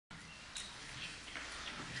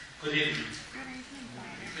Good evening.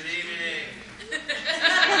 Good evening.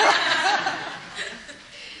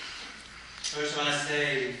 First I want to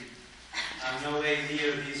say, I'm no way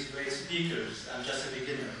near these great speakers. I'm just a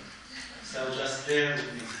beginner. So just bear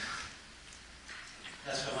with me.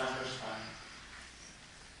 That's for my first time.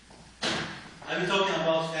 I'll be talking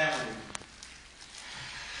about family.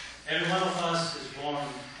 Every one of us is born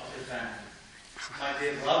of a family. Might be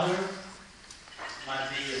a brother, might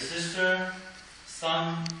be a sister,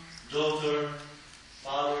 son, daughter,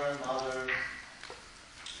 father, mother,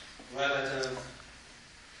 relative.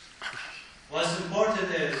 What's important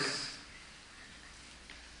is,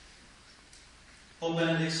 Pope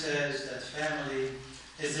Benedict says that family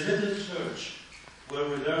is a little church where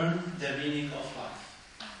we learn the meaning of life.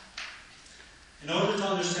 In order to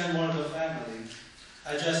understand more about family,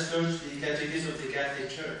 I just searched the Catechism of the Catholic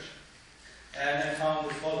Church, and I found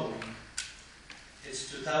the following.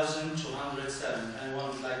 It's 2207, and one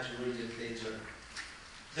would like to read it later.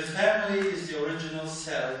 The family is the original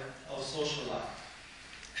cell of social life.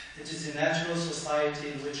 It is a natural society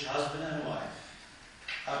in which husband and wife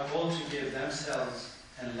are called to give themselves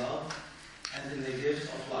in love and in the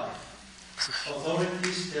gift of life.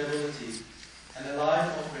 Authority, stability, and a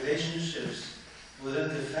life of relationships within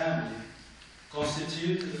the family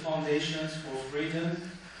constitute the foundations for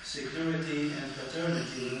freedom, security, and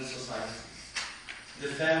fraternity within society. The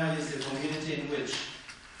family is the community in which,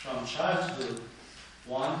 from childhood,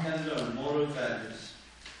 one can learn moral values,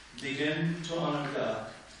 begin to honor God,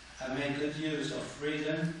 and make good use of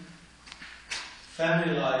freedom.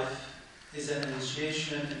 Family life is an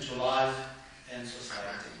initiation into life and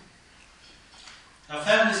society. Now,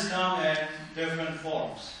 families come in different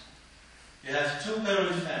forms. You have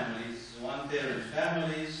two-parent families, one-parent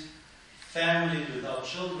families, families without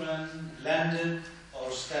children, blended or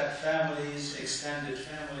step families, extended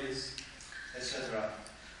families, etc.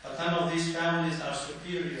 But none of these families are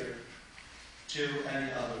superior to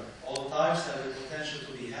any other. All types have the potential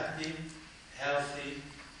to be happy, healthy,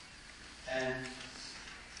 and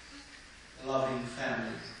loving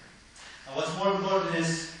families. And what's more important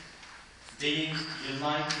is being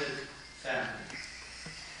united family,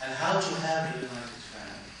 and how to have a united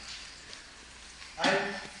family. I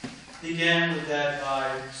began with that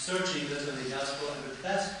by searching this in the Gospel, and the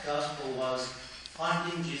best Gospel was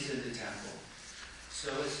finding Jesus in the temple. So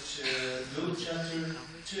it's Luke chapter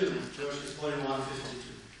 2, verses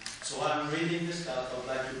 41-52. So while I'm reading this Gospel,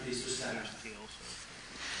 I'd like you please to stand.